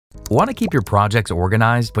Want to keep your projects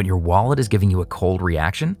organized, but your wallet is giving you a cold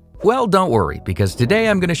reaction? Well, don't worry, because today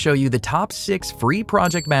I'm going to show you the top 6 free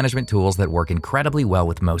project management tools that work incredibly well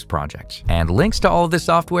with most projects. And links to all of this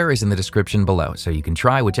software is in the description below, so you can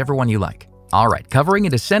try whichever one you like. Alright, covering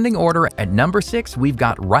in descending order, at number 6, we've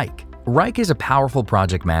got Wrike. Wrike is a powerful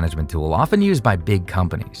project management tool often used by big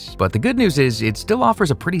companies, but the good news is it still offers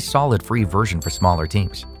a pretty solid free version for smaller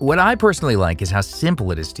teams. What I personally like is how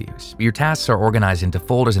simple it is to use. Your tasks are organized into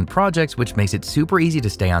folders and projects, which makes it super easy to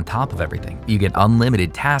stay on top of everything. You get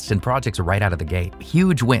unlimited tasks and projects right out of the gate.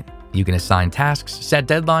 Huge win. You can assign tasks, set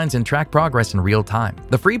deadlines, and track progress in real time.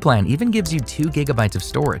 The free plan even gives you 2 GB of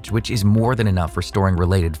storage, which is more than enough for storing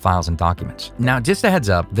related files and documents. Now, just a heads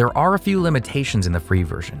up, there are a few limitations in the free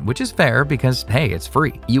version, which is fair because, hey, it's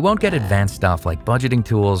free. You won't get advanced stuff like budgeting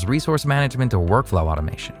tools, resource management, or workflow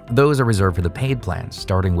automation. Those are reserved for the paid plans,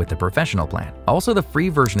 starting with the professional plan. Also, the free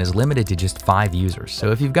version is limited to just 5 users, so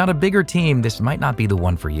if you've got a bigger team, this might not be the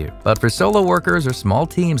one for you. But for solo workers or small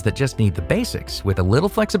teams that just need the basics, with a little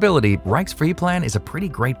flexibility, Wrike's free plan is a pretty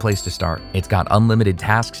great place to start. It's got unlimited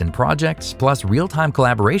tasks and projects, plus real-time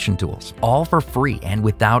collaboration tools, all for free and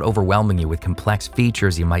without overwhelming you with complex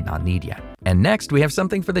features you might not need yet. And next, we have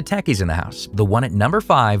something for the techies in the house, the one at number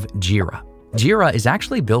 5, Jira. Jira is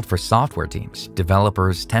actually built for software teams,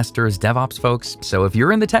 developers, testers, DevOps folks, so if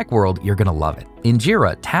you're in the tech world, you're gonna love it. In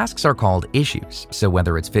Jira, tasks are called issues, so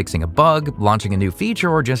whether it's fixing a bug, launching a new feature,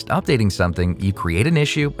 or just updating something, you create an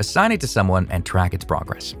issue, assign it to someone, and track its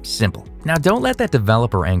progress. Simple. Now, don't let that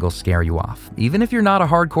developer angle scare you off. Even if you're not a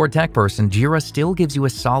hardcore tech person, Jira still gives you a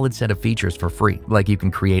solid set of features for free, like you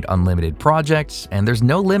can create unlimited projects, and there's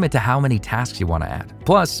no limit to how many tasks you want to add.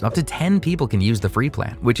 Plus, up to 10 people can use the free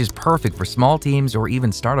plan, which is perfect for small teams or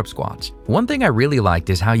even startup squads. One thing I really liked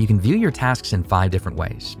is how you can view your tasks in 5 different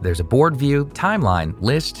ways. There's a board view, timeline,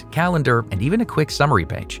 list, calendar, and even a quick summary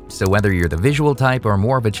page. So whether you're the visual type or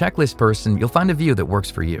more of a checklist person, you'll find a view that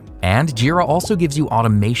works for you. And Jira also gives you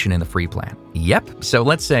automation in the free plan. Yep, so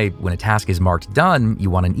let's say when a task is marked done, you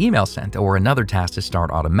want an email sent or another task to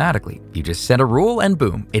start automatically. You just set a rule and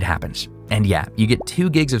boom, it happens. And yeah, you get 2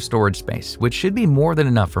 gigs of storage space, which should be more than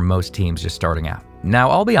enough for most teams just starting out.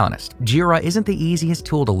 Now, I'll be honest, Jira isn't the easiest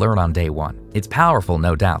tool to learn on day one. It's powerful,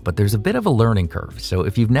 no doubt, but there's a bit of a learning curve, so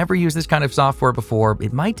if you've never used this kind of software before,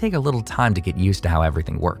 it might take a little time to get used to how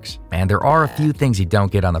everything works. And there are a few things you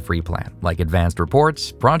don't get on the free plan, like advanced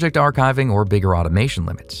reports, project archiving, or bigger automation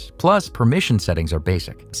limits. Plus, permission settings are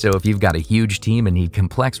basic, so if you've got a huge team and need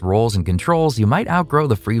complex roles and controls, you might outgrow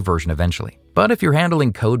the free version eventually. But if you're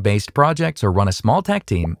handling code-based projects or run a small tech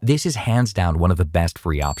team, this is hands down one of the best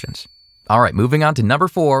free options. Alright, moving on to number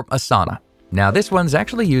 4, Asana. Now this one's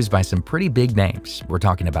actually used by some pretty big names. We're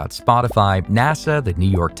talking about Spotify, NASA, the New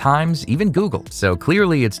York Times, even Google, so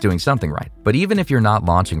clearly it's doing something right. But even if you're not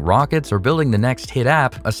launching rockets or building the next hit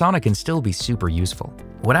app, Asana can still be super useful.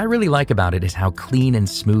 What I really like about it is how clean and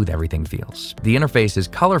smooth everything feels. The interface is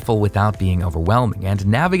colorful without being overwhelming, and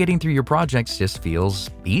navigating through your projects just feels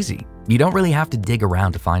easy. You don't really have to dig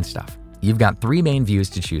around to find stuff. You've got 3 main views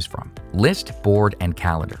to choose from: list, board, and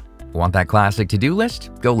calendar. Want that classic to-do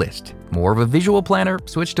list? Go list. More of a visual planner?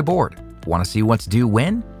 Switch to board. Want to see what's due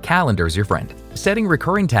when? Calendar's your friend. Setting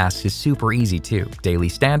recurring tasks is super easy too. Daily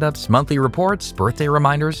stand-ups, monthly reports, birthday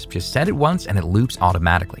reminders, just set it once and it loops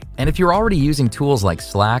automatically. And if you're already using tools like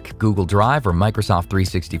Slack, Google Drive, or Microsoft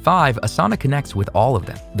 365, Asana connects with all of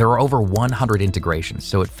them. There are over 100 integrations,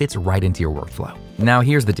 so it fits right into your workflow. Now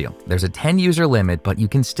here's the deal. There's a 10-user limit, but you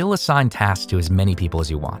can still assign tasks to as many people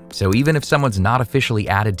as you want. So even if someone's not officially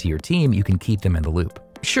added to your team, you can keep them in the loop.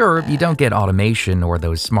 Sure, you don't get automation or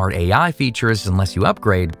those smart AI features unless you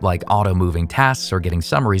upgrade, like auto-moving tasks or getting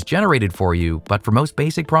summaries generated for you, but for most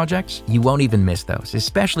basic projects, you won't even miss those,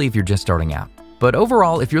 especially if you're just starting out. But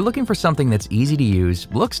overall, if you're looking for something that's easy to use,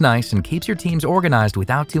 looks nice, and keeps your teams organized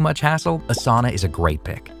without too much hassle, Asana is a great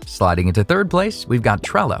pick. Sliding into 3rd place, we've got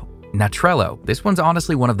Trello. Now Trello, this one's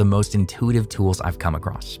honestly one of the most intuitive tools I've come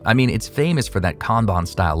across. I mean, it's famous for that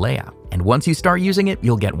Kanban-style layout, and once you start using it,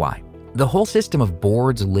 you'll get why. The whole system of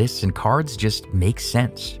boards, lists, and cards just makes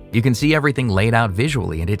sense. You can see everything laid out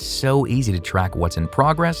visually, and it's so easy to track what's in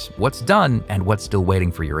progress, what's done, and what's still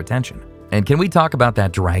waiting for your attention. And can we talk about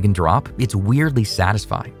that drag and drop? It's weirdly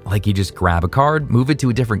satisfying. Like you just grab a card, move it to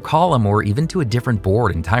a different column, or even to a different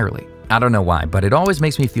board entirely. I don't know why, but it always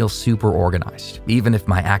makes me feel super organized, even if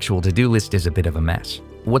my actual to-do list is a bit of a mess.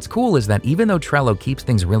 What's cool is that even though Trello keeps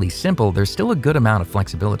things really simple, there's still a good amount of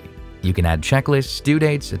flexibility. You can add checklists, due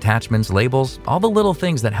dates, attachments, labels, all the little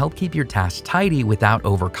things that help keep your tasks tidy without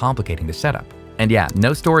overcomplicating the setup. And yeah,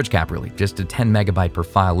 no storage cap really, just a 10 MB per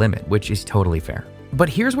file limit, which is totally fair. But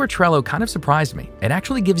here's where Trello kind of surprised me. It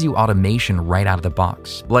actually gives you automation right out of the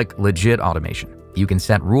box, like legit automation. You can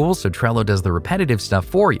set rules so Trello does the repetitive stuff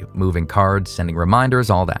for you, moving cards, sending reminders,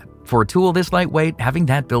 all that. For a tool this lightweight, having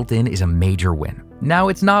that built in is a major win. Now,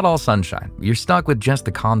 it's not all sunshine. You're stuck with just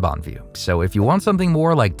the Kanban view. So if you want something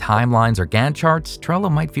more like timelines or Gantt charts,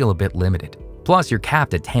 Trello might feel a bit limited. Plus, you're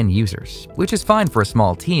capped at 10 users, which is fine for a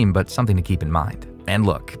small team, but something to keep in mind. And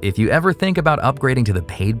look, if you ever think about upgrading to the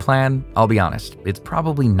paid plan, I'll be honest, it's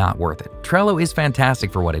probably not worth it. Trello is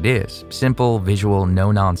fantastic for what it is: simple, visual,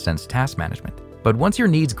 no-nonsense task management. But once your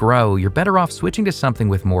needs grow, you're better off switching to something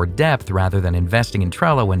with more depth rather than investing in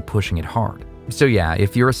Trello and pushing it hard. So yeah,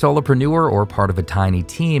 if you're a solopreneur or part of a tiny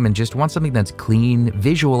team and just want something that's clean,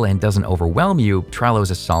 visual, and doesn't overwhelm you, Trello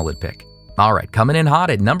is a solid pick. Alright, coming in hot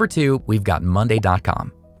at number 2, we've got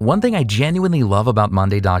Monday.com. One thing I genuinely love about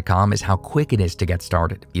Monday.com is how quick it is to get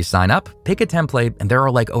started. You sign up, pick a template, and there are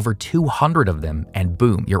like over 200 of them, and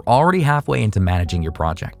boom, you're already halfway into managing your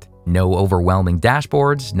project. No overwhelming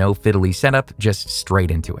dashboards, no fiddly setup, just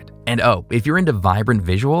straight into it. And oh, if you're into vibrant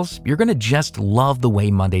visuals, you're gonna just love the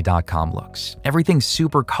way Monday.com looks. Everything's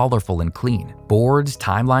super colorful and clean. Boards,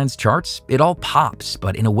 timelines, charts, it all pops,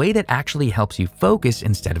 but in a way that actually helps you focus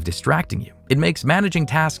instead of distracting you. It makes managing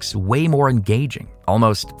tasks way more engaging,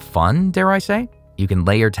 almost fun, dare I say? You can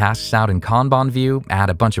lay your tasks out in Kanban view,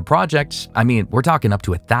 add a bunch of projects, I mean, we're talking up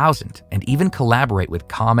to 1,000, and even collaborate with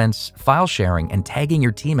comments, file sharing, and tagging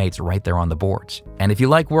your teammates right there on the boards. And if you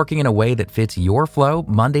like working in a way that fits your flow,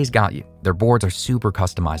 Monday's got you. Their boards are super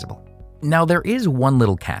customizable. Now, there is one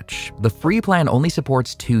little catch. The free plan only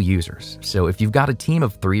supports 2 users, so if you've got a team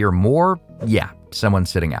of 3 or more, yeah, someone's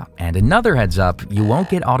sitting out. And another heads up, you won't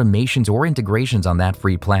get automations or integrations on that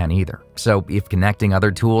free plan either. So if connecting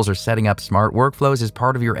other tools or setting up smart workflows is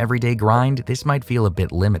part of your everyday grind, this might feel a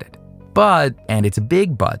bit limited. But, and it's a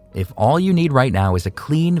big but, if all you need right now is a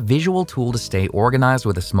clean visual tool to stay organized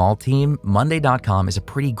with a small team, Monday.com is a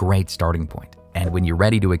pretty great starting point. And when you're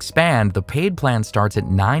ready to expand, the paid plan starts at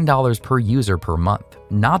 $9 per user per month.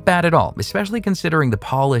 Not bad at all, especially considering the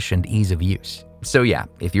polish and ease of use. So yeah,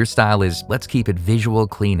 if your style is let's keep it visual,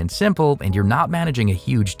 clean, and simple, and you're not managing a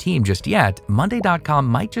huge team just yet, Monday.com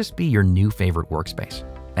might just be your new favorite workspace.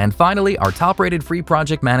 And finally, our top-rated free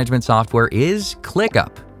project management software is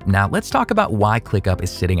ClickUp. Now let's talk about why ClickUp is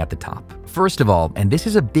sitting at the top. First of all, and this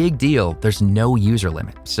is a big deal, there's no user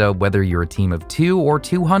limit. So whether you're a team of 2 or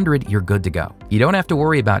 200, you're good to go. You don't have to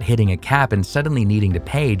worry about hitting a cap and suddenly needing to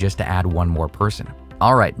pay just to add one more person.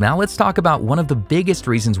 Alright, now let's talk about one of the biggest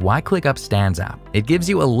reasons why ClickUp stands out. It gives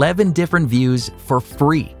you 11 different views for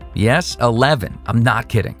free. Yes, 11. I'm not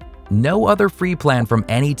kidding. No other free plan from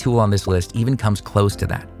any tool on this list even comes close to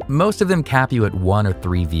that. Most of them cap you at 1 or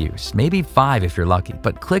 3 views, maybe 5 if you're lucky,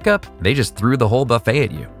 but ClickUp, they just threw the whole buffet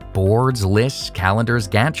at you. Boards, lists, calendars,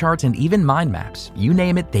 Gantt charts, and even mind maps. You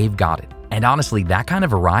name it, they've got it. And honestly, that kind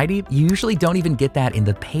of variety, you usually don't even get that in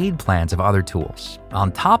the paid plans of other tools.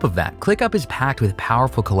 On top of that, ClickUp is packed with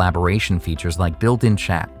powerful collaboration features like built-in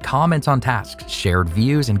chat, comments on tasks, shared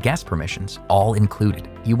views, and guest permissions, all included.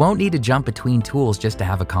 You won't need to jump between tools just to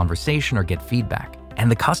have a conversation or get feedback. And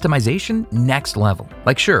the customization, next level.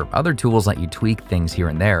 Like sure, other tools let you tweak things here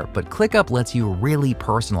and there, but ClickUp lets you really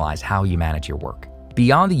personalize how you manage your work.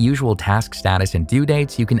 Beyond the usual task status and due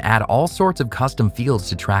dates, you can add all sorts of custom fields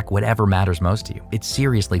to track whatever matters most to you. It's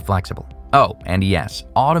seriously flexible. Oh, and yes,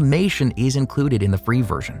 automation is included in the free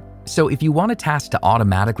version. So if you want a task to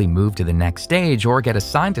automatically move to the next stage or get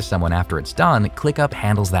assigned to someone after it's done, ClickUp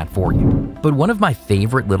handles that for you. But one of my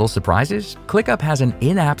favorite little surprises, ClickUp has an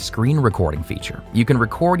in-app screen recording feature. You can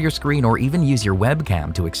record your screen or even use your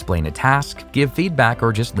webcam to explain a task, give feedback,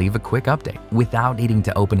 or just leave a quick update without needing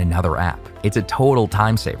to open another app. It's a total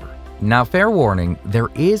time saver. Now, fair warning, there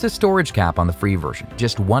is a storage cap on the free version,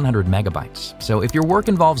 just 100 megabytes. So if your work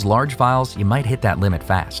involves large files, you might hit that limit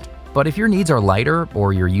fast. But if your needs are lighter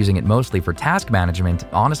or you're using it mostly for task management,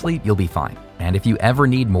 honestly, you'll be fine. And if you ever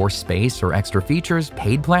need more space or extra features,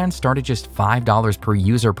 paid plans start at just $5 per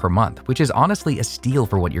user per month, which is honestly a steal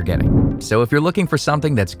for what you're getting. So if you're looking for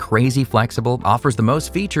something that's crazy flexible, offers the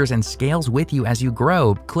most features, and scales with you as you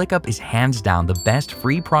grow, ClickUp is hands down the best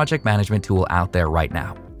free project management tool out there right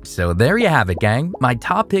now. So there you have it, gang. My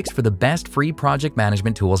top picks for the best free project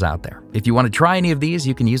management tools out there. If you want to try any of these,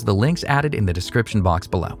 you can use the links added in the description box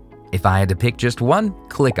below. If I had to pick just one,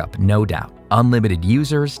 ClickUp, no doubt. Unlimited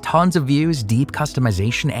users, tons of views, deep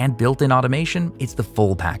customization, and built-in automation, it's the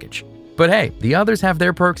full package. But hey, the others have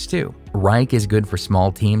their perks too. Wrike is good for small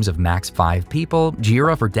teams of max 5 people,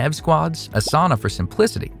 Jira for dev squads, Asana for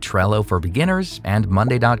simplicity, Trello for beginners, and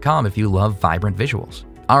Monday.com if you love vibrant visuals.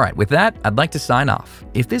 Alright, with that, I'd like to sign off.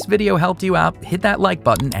 If this video helped you out, hit that like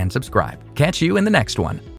button and subscribe. Catch you in the next one.